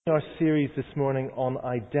our series this morning on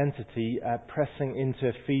identity, pressing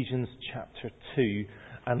into Ephesians chapter 2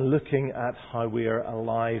 and looking at how we are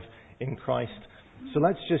alive in Christ. So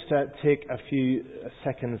let's just take a few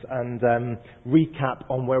seconds and recap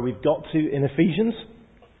on where we've got to in Ephesians.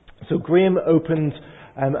 So Graham opened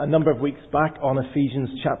a number of weeks back on Ephesians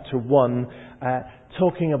chapter 1,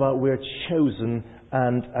 talking about we're chosen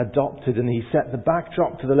and adopted, and he set the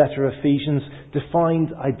backdrop to the letter of Ephesians, defined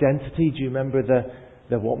identity. Do you remember the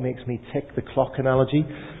what makes me tick, the clock analogy?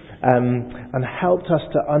 And helped us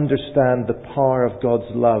to understand the power of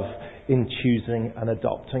God's love in choosing and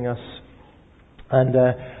adopting us. And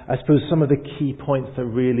I suppose some of the key points that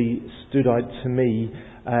really stood out to me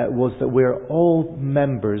was that we're all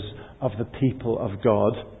members of the people of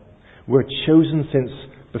God. We're chosen since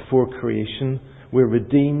before creation. We're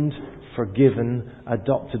redeemed, forgiven,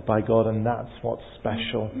 adopted by God, and that's what's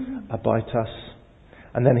special about us.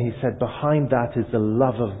 And then he said, behind that is the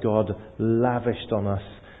love of God lavished on us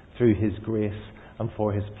through His grace and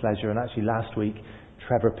for His pleasure. And actually last week,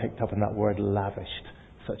 Trevor picked up on that word lavished.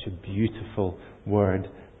 Such a beautiful word,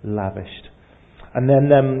 lavished. And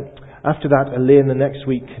then after that, Elaine the next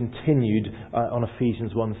week continued on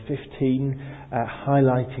Ephesians 1:15,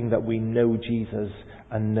 highlighting that we know Jesus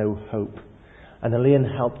and know hope. And Elaine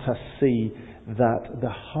helped us see that the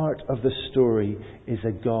heart of the story is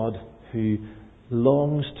a God who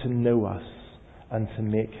longs to know us and to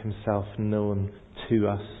make Himself known to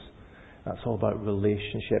us. That's all about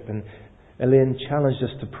relationship. And Elaine challenged us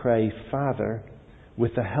to pray, Father,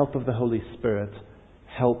 with the help of the Holy Spirit,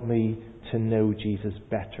 help me to know Jesus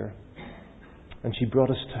better. And she brought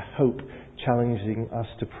us to hope, challenging us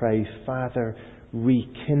to pray, Father,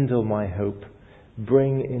 rekindle my hope,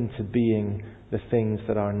 bring into being the things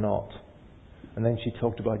that are not. And then she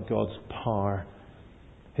talked about God's power,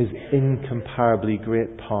 His incomparably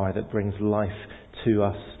great power that brings life to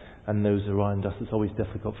us and those around us. It's always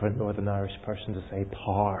difficult for a Northern Irish person to say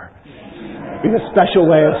power. It's a special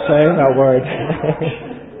way of saying that word.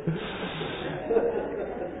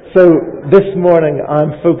 So this morning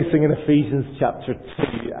I'm focusing in Ephesians chapter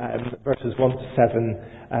 2, verses 1 to 7.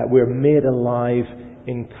 We're made alive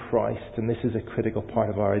in Christ, and this is a critical part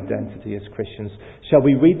of our identity as Christians. Shall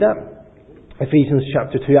we read that? Ephesians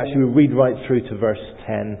chapter 2, actually we read right through to verse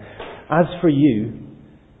 10. As for you,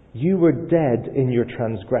 you were dead in your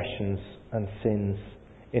transgressions and sins,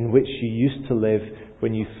 in which you used to live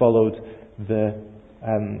when you followed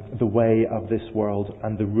the way of this world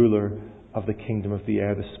and the ruler of the kingdom of the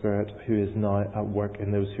air, the Spirit, who is now at work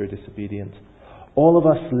in those who are disobedient. All of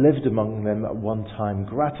us lived among them at one time,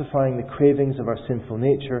 gratifying the cravings of our sinful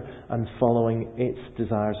nature and following its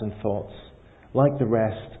desires and thoughts. Like the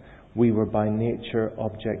rest, we were by nature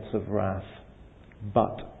objects of wrath.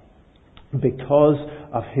 But because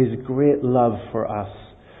of His great love for us,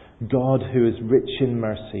 God, who is rich in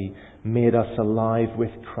mercy, made us alive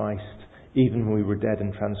with Christ, even when we were dead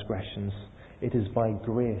in transgressions. It is by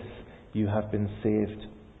grace you have been saved.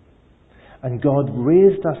 And God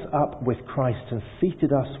raised us up with Christ and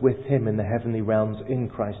seated us with Him in the heavenly realms in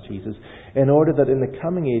Christ Jesus, in order that in the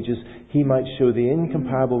coming ages He might show the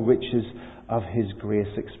incomparable riches of His grace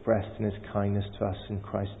expressed in His kindness to us in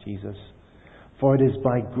Christ Jesus. For it is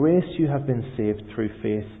by grace you have been saved through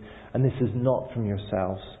faith, and this is not from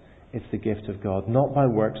yourselves. It's the gift of God, not by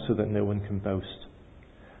works, so that no one can boast.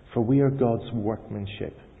 For we are God's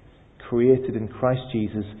workmanship, created in Christ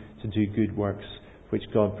Jesus to do good works, which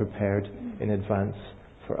God prepared in advance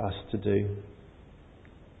for us to do.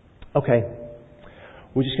 Okay,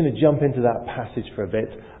 we're just going to jump into that passage for a bit,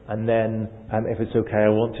 and then, if it's okay, I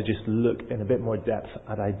want to just look in a bit more depth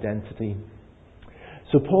at identity.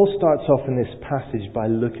 So Paul starts off in this passage by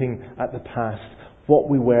looking at the past, what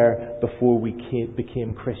we were before we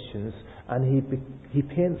became Christians, and he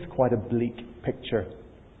paints quite a bleak picture.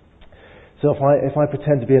 So if I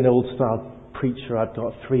pretend to be an old-style preacher, I've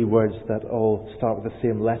got 3 words that all start with the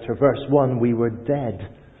same letter. Verse 1, we were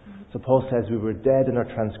dead. So Paul says we were dead in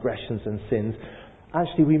our transgressions and sins.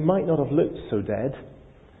 Actually, we might not have looked so dead,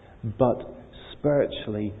 but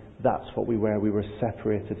spiritually, that's what we were. We were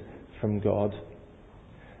separated from God.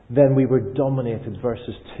 Then we were dominated,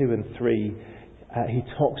 verses 2 and 3. He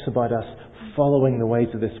talks about us following the ways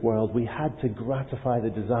of this world. We had to gratify the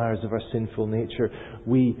desires of our sinful nature.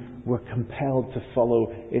 We were compelled to follow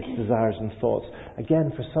its desires and thoughts.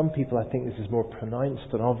 Again, for some people, I think this is more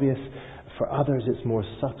pronounced and obvious. For others, it's more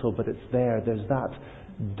subtle, but it's there. There's that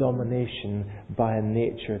domination by a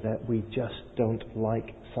nature that we just don't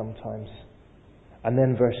like sometimes. And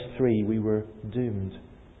then verse 3, we were doomed.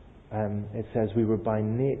 It says we were by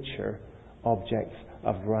nature objects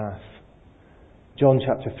of wrath. John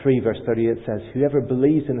chapter 3 verse 38 says, "Whoever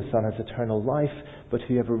believes in the Son has eternal life, but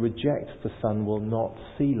whoever rejects the Son will not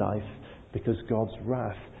see life, because God's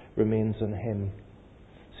wrath remains on him."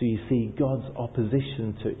 So you see, God's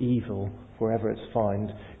opposition to evil, wherever it's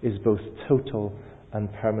found, is both total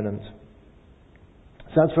and permanent.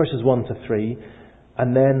 So that's verses 1 to 3.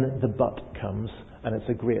 And then the but comes, and it's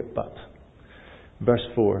a great but. Verse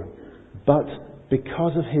 4. "But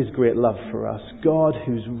because of his great love for us, God,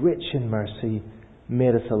 who's rich in mercy,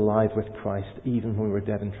 made us alive with Christ, even when we were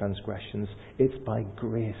dead in transgressions." It's by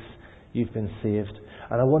grace you've been saved.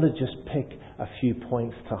 And I want to just pick a few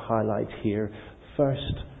points to highlight here.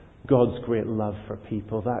 First, God's great love for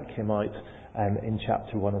people. That came out in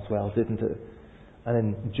chapter 1 as well, didn't it? And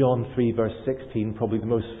in John 3 verse 16, probably the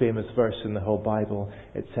most famous verse in the whole Bible,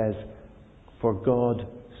 it says, "For God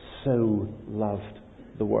so loved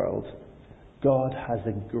the world." God has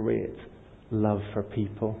a great love for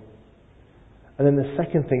people. And then the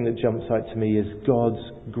second thing that jumps out to me is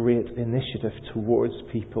God's great initiative towards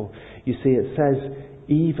people. You see, it says,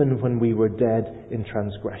 even when we were dead in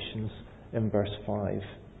transgressions, in verse 5,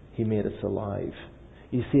 he made us alive.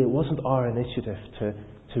 You see, it wasn't our initiative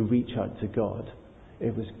to reach out to God.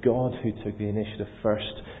 It was God who took the initiative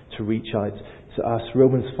first to reach out to us.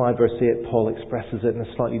 Romans 5 verse 8, Paul expresses it in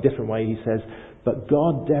a slightly different way. He says, "But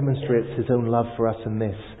God demonstrates his own love for us in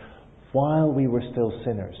this: while we were still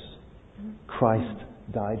sinners, Christ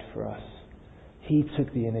died for us." He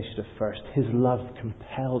took the initiative first. His love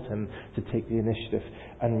compelled him to take the initiative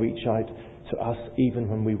and reach out to us even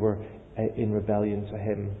when we were in rebellion to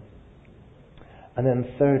him. And then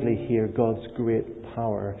thirdly here, God's great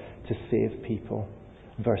power to save people.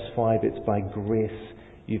 Verse 5, it's by grace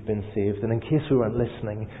you've been saved. And in case we weren't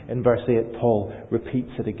listening, in verse 8 Paul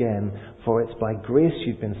repeats it again. "For it's by grace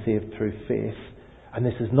you've been saved through faith. And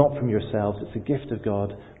this is not from yourselves, it's a gift of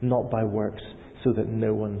God, not by works, so that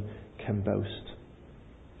no one can boast."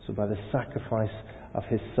 So by the sacrifice of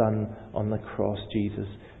his Son on the cross, Jesus,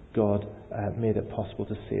 God made it possible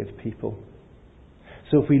to save people.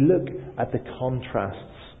 So if we look at the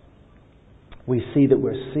contrasts, we see that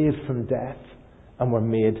we're saved from death and we're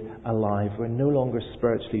made alive. We're no longer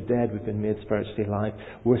spiritually dead, we've been made spiritually alive.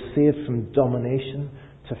 We're saved from domination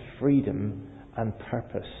to freedom and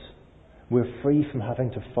purpose. We're free from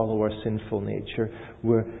having to follow our sinful nature.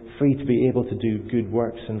 We're free to be able to do good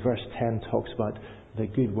works. And verse 10 talks about the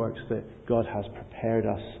good works that God has prepared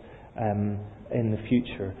us in the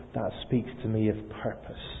future. That speaks to me of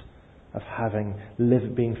purpose,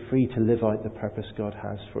 of being free to live out the purpose God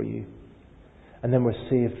has for you. And then we're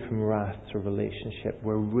saved from wrath to relationship.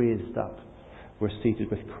 We're raised up. We're seated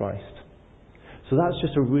with Christ. So that's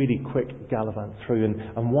just a really quick gallivant through.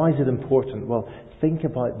 And why is it important? Well, think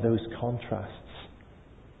about those contrasts.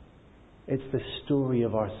 It's the story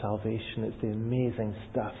of our salvation. It's the amazing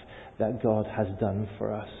stuff that God has done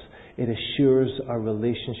for us. It assures our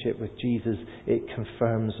relationship with Jesus. It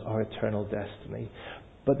confirms our eternal destiny.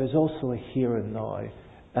 But there's also a here and now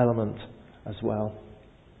element as well.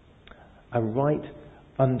 A right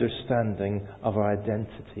understanding of our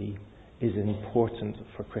identity is important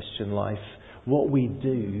for Christian life. What we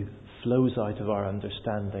do flows out of our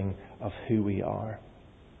understanding of who we are.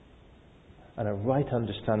 And a right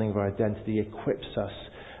understanding of our identity equips us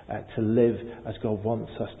to live as God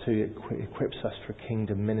wants us to. It equips us for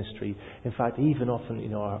kingdom ministry. In fact, even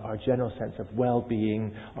often, our general sense of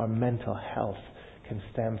well-being, our mental health can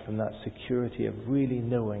stem from that security of really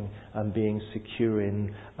knowing and being secure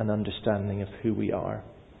in an understanding of who we are,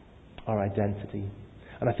 our identity.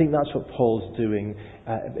 And I think that's what Paul's doing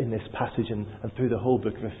in this passage and through the whole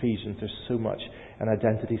book of Ephesians. There's so much in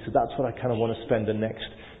identity. So that's what I kind of want to spend the next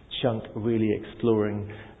chunk really exploring.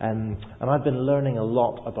 And I've been learning a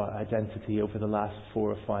lot about identity over the last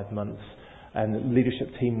 4 or 5 months. And the leadership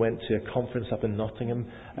team went to a conference up in Nottingham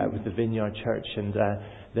with the Vineyard Church, and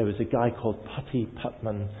there was a guy called Putty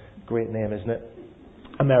Putman, great name, isn't it?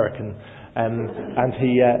 American, and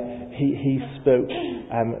he spoke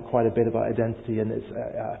quite a bit about identity, and it's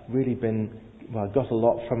really got a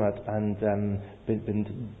lot from it, and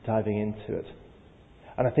been diving into it.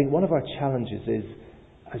 And I think one of our challenges is,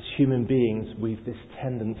 as human beings, we've this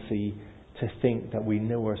tendency to think that we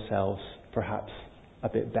know ourselves perhaps a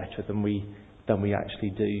bit better than we actually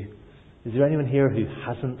do. Is there anyone here who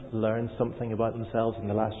hasn't learned something about themselves in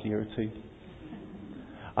the last year or two?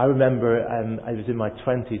 I remember I was in my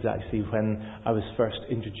 20s actually when I was first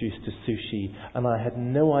introduced to sushi, and I had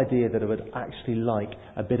no idea that I would actually like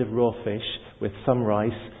a bit of raw fish with some rice,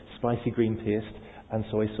 spicy green paste and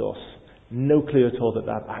soy sauce. No clue at all that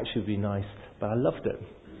actually would be nice, but I loved it.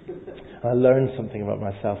 I learned something about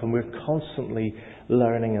myself, and we're constantly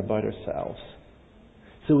learning about ourselves.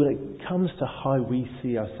 So when it comes to how we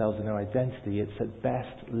see ourselves in our identity, it's at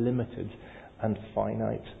best limited and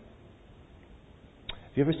finite.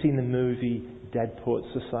 Have you ever seen the movie Dead Poets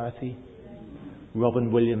Society?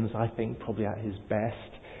 Robin Williams, I think, probably at his best.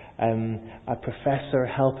 A professor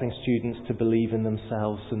helping students to believe in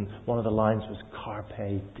themselves, and one of the lines was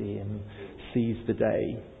 "Carpe diem," seize the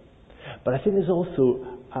day. But I think there's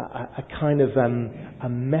also a kind of a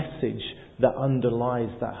message that underlies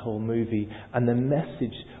that whole movie, and the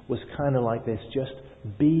message was kind of like this: just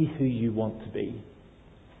be who you want to be.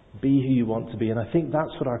 Be who you want to be. And I think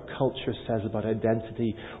that's what our culture says about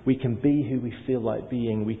identity. We can be who we feel like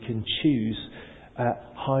being. We can choose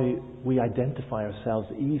how we identify ourselves,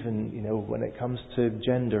 even, when it comes to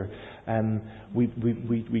gender.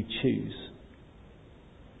 We choose.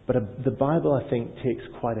 But the Bible, I think, takes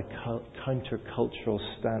quite a countercultural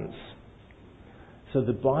stance. So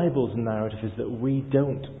the Bible's narrative is that we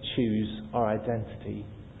don't choose our identity.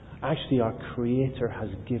 Actually, our Creator has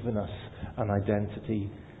given us an identity.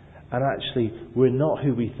 And actually, we're not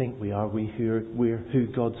who we think we are. We're who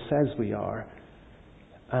God says we are.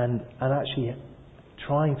 And actually,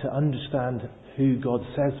 trying to understand who God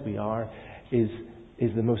says we are is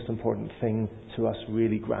the most important thing to us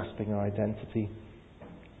really grasping our identity.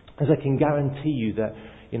 As I can guarantee you that,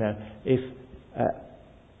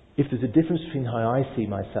 if there's a difference between how I see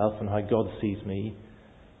myself and how God sees me,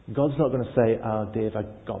 God's not going to say, "Oh, Dave, I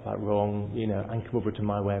got that wrong," and come over to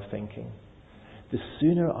my way of thinking. The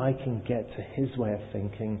sooner I can get to His way of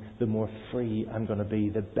thinking, the more free I'm going to be,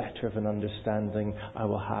 the better of an understanding I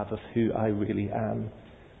will have of who I really am.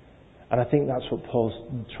 And I think that's what Paul's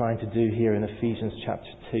trying to do here in Ephesians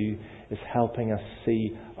chapter 2, is helping us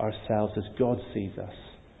see ourselves as God sees us,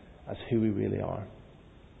 as who we really are.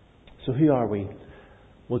 So who are we?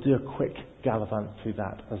 We'll do a quick gallivant through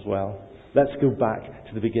that as well. Let's go back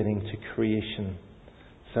to the beginning, to creation.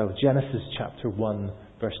 So Genesis chapter 1,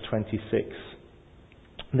 verse 26.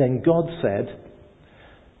 Then God said,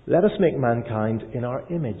 "Let us make mankind in our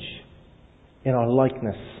image, in our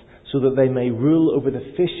likeness, so that they may rule over the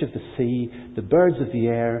fish of the sea, the birds of the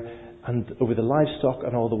air, and over the livestock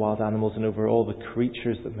and all the wild animals, and over all the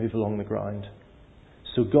creatures that move along the ground."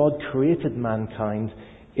 So God created mankind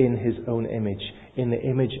in His own image. In the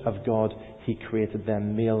image of God, He created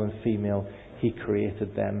them, male and female, He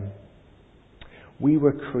created them. We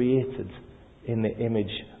were created in the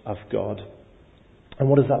image of God. And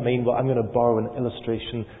what does that mean? Well, I'm going to borrow an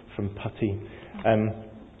illustration from Putty.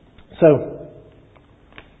 So,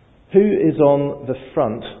 who is on the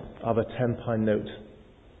front of a £10 note?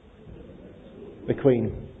 The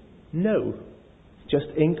Queen? No. Just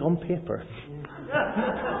ink on paper.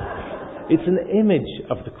 It's an image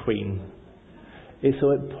of the Queen.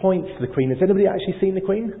 So it points to the Queen. Has anybody actually seen the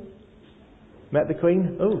Queen? Met the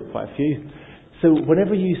Queen? Oh, quite a few. So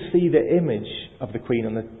whenever you see the image of the Queen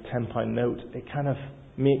on the £10 note, it kind of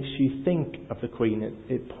makes you think of the Queen.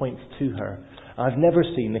 It points to her. I've never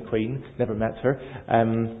seen the Queen, never met her,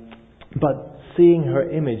 but seeing her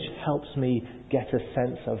image helps me get a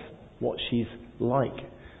sense of what she's like.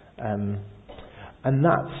 And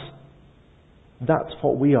that's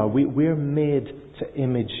what we are. We're made to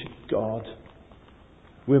image God.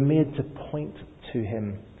 We're made to point to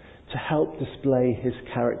Him, to help display His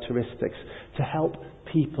characteristics, to help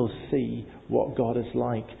people see what God is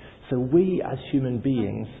like. So we as human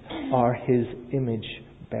beings are His image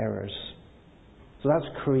bearers. So that's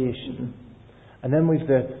creation. And then we've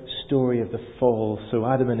the story of the fall. So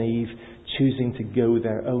Adam and Eve choosing to go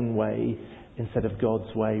their own way instead of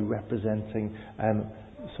God's way, representing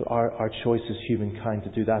so our choice as humankind to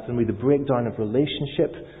do that. And with the breakdown of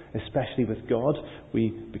relationship, especially with God,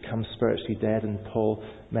 we become spiritually dead, and Paul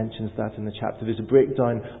mentions that in the chapter. There's a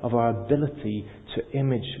breakdown of our ability to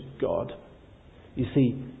image God. You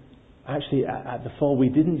see, actually at the fall we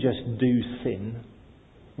didn't just do sin,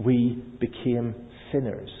 we became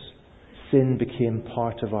sinners. Sin became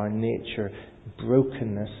part of our nature.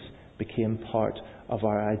 Brokenness became part of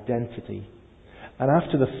our identity. And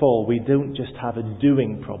after the fall, we don't just have a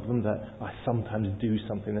doing problem, that I sometimes do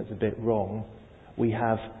something that's a bit wrong. We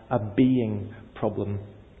have a being problem.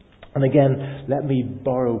 And again, let me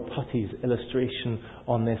borrow Putty's illustration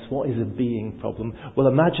on this. What is a being problem? Well,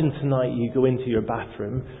 imagine tonight you go into your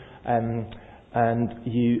bathroom and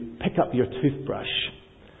you pick up your toothbrush,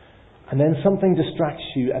 and then something distracts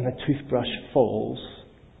you and the toothbrush falls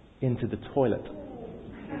into the toilet.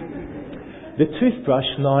 The toothbrush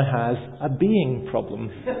now has a being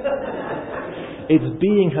problem. Its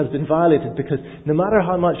being has been violated, because no matter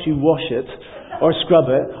how much you wash it or scrub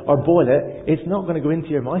it or boil it, it's not going to go into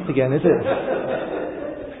your mouth again, is it?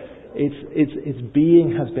 its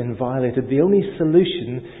being has been violated. The only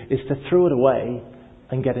solution is to throw it away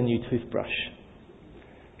and get a new toothbrush.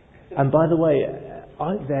 And by the way,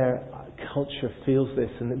 out there, culture feels this,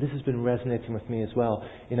 and this has been resonating with me as well.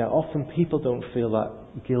 Often people don't feel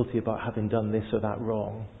that guilty about having done this or that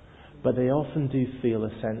wrong, but they often do feel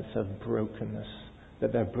a sense of brokenness,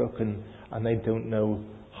 that they're broken and they don't know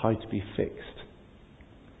how to be fixed.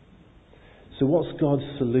 So what's God's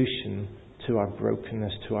solution to our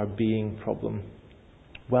brokenness, to our being problem?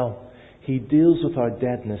 Well, He deals with our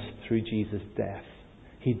deadness through Jesus' death.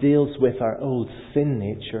 He deals with our old sin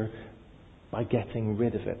nature by getting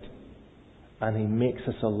rid of it. And He makes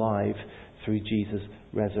us alive through Jesus'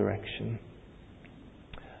 resurrection.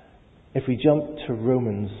 If we jump to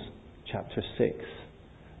Romans chapter 6,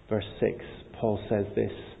 verse 6, Paul says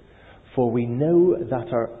this: "For we know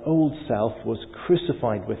that our old self was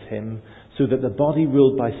crucified with Him, so that the body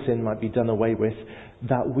ruled by sin might be done away with,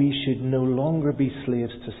 that we should no longer be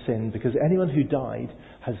slaves to sin, because anyone who died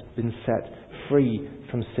has been set free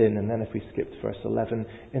from sin." And then if we skip to verse 11,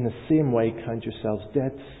 "In the same way count yourselves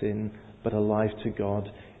dead to sin, but alive to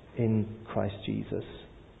God in Christ Jesus."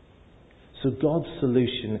 So God's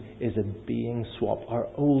solution is a being swap. Our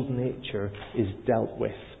old nature is dealt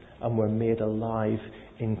with and we're made alive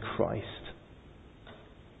in Christ.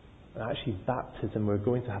 And actually baptism, we're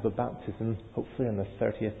going to have a baptism hopefully on the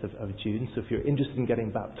 30th of June. So if you're interested in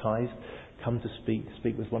getting baptized, come to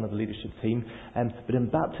speak with one of the leadership team. But in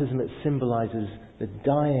baptism it symbolises the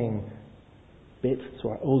dying bit, so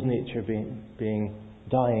our old nature being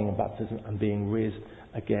dying in baptism and being raised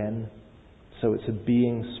again. So it's a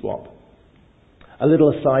being swap. A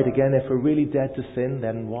little aside again, if we're really dead to sin,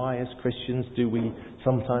 then why as Christians do we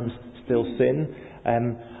sometimes still sin?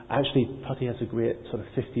 Actually, Putty has a great sort of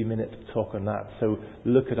 50-minute talk on that. So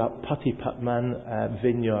look it up, Putty Putman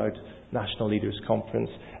Vineyard National Leaders Conference.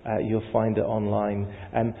 You'll find it online.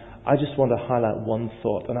 I just want to highlight one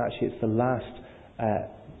thought, and actually it's the last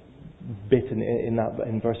bit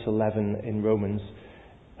in verse 11 in Romans.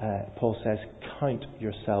 Paul says, "Count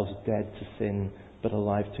yourselves dead to sin, but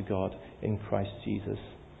alive to God in Christ Jesus."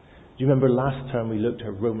 Do you remember last term we looked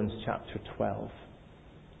at Romans chapter 12?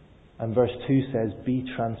 And verse 2 says, "Be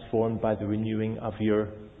transformed by the renewing of your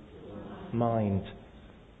mind."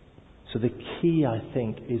 So the key, I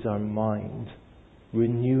think, is our mind.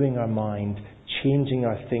 Renewing our mind, changing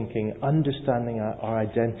our thinking, understanding our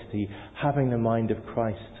identity, having the mind of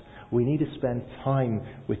Christ. We need to spend time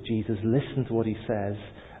with Jesus, listen to what He says,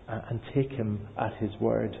 and take Him at His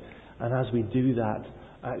word. And as we do that,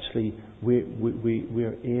 actually,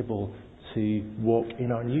 we're able to walk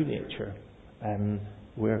in our new nature.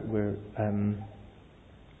 We're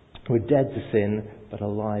dead to sin, but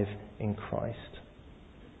alive in Christ.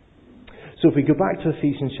 So if we go back to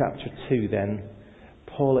Ephesians chapter 2 then,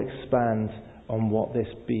 Paul expands on what this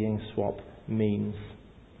being swap means.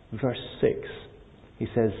 Verse 6, he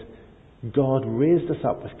says, "God raised us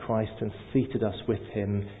up with Christ and seated us with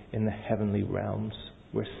Him in the heavenly realms."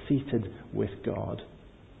 We're seated with God.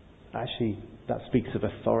 Actually, that speaks of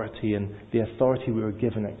authority, and the authority we were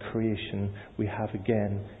given at creation, we have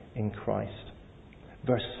again in Christ.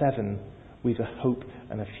 Verse 7, we've a hope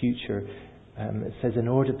and a future. It says, "In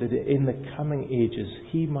order that in the coming ages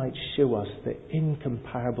He might show us the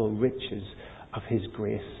incomparable riches of His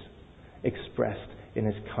grace, expressed in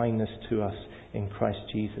His kindness to us in Christ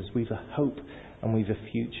Jesus." We've a hope and we've a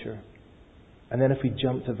future. And then if we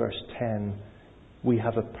jump to verse 10, we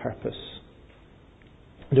have a purpose.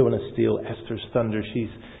 I don't want to steal Esther's thunder.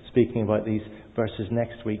 She's speaking about these verses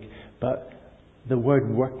next week. But the word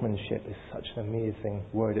workmanship is such an amazing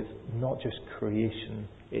word. It's not just creation,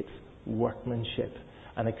 it's workmanship.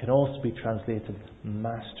 And it can also be translated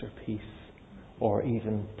masterpiece or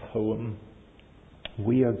even poem.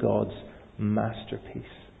 We are God's masterpiece.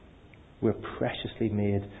 We're preciously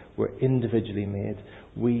made. We're individually made.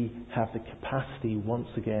 We have the capacity once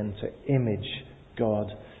again to image God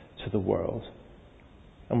to the world.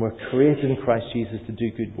 And we're created in Christ Jesus to do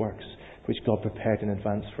good works, which God prepared in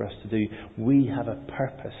advance for us to do. We have a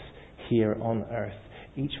purpose here on earth.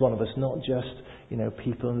 Each one of us, not just,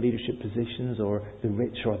 people in leadership positions or the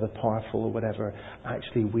rich or the powerful or whatever.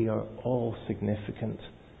 Actually, we are all significant.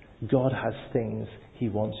 God has things He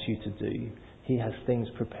wants you to do. He has things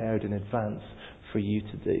prepared in advance for you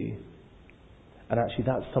to do. And actually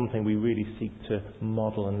that's something we really seek to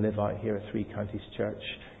model and live out here at Three Counties Church.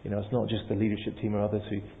 It's not just the leadership team or others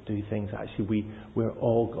who do things. Actually, we're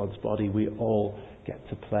all God's body. We all get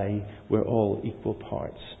to play. We're all equal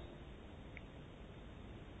parts.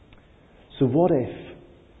 So what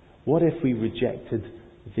if we rejected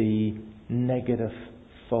the negative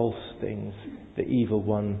false things the evil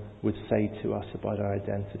one would say to us about our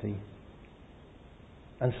identity.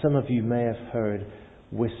 And some of you may have heard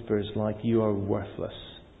whispers like, you are worthless,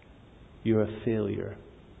 you're a failure,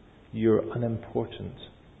 you're unimportant,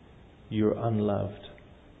 you're unloved,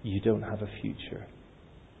 you don't have a future.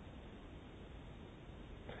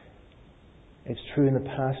 It's true, in the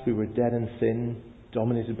past we were dead in sin,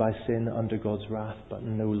 dominated by sin, under God's wrath, but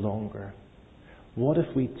no longer. What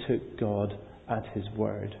if we took God at His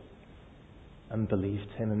word and believed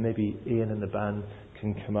Him? And maybe Ian and the band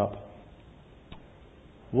can come up.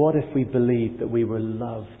 What if we believed that we were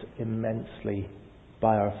loved immensely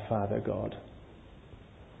by our Father God?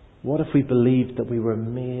 What if we believed that we were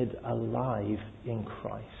made alive in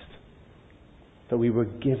Christ? That we were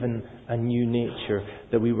given a new nature,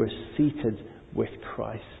 that we were seated with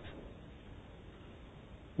Christ?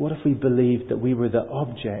 What if we believed that we were the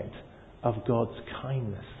object of God's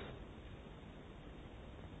kindness?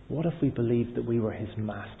 What if we believed that we were His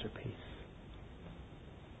masterpiece?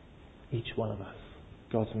 Each one of us,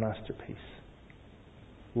 God's masterpiece.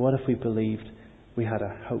 What if we believed we had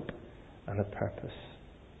a hope and a purpose?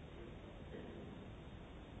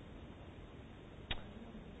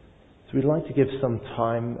 So we'd like to give some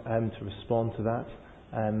time to respond to that.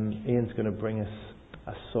 Ian's going to bring us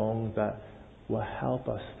a song that will help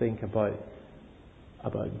us think about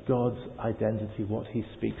God's identity, what He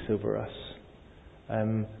speaks over us.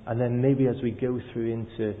 And then maybe as we go through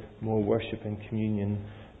into more worship and communion,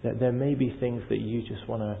 that there may be things that you just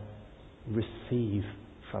want to receive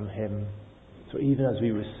from Him. So even as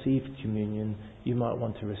we receive communion, you might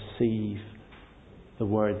want to receive the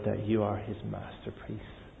word that you are His masterpiece,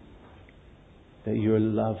 that you're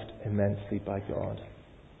loved immensely by God,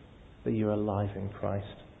 that you're alive in Christ.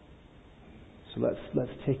 So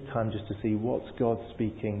let's take time just to see what's God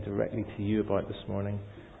speaking directly to you about this morning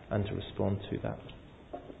and to respond to that.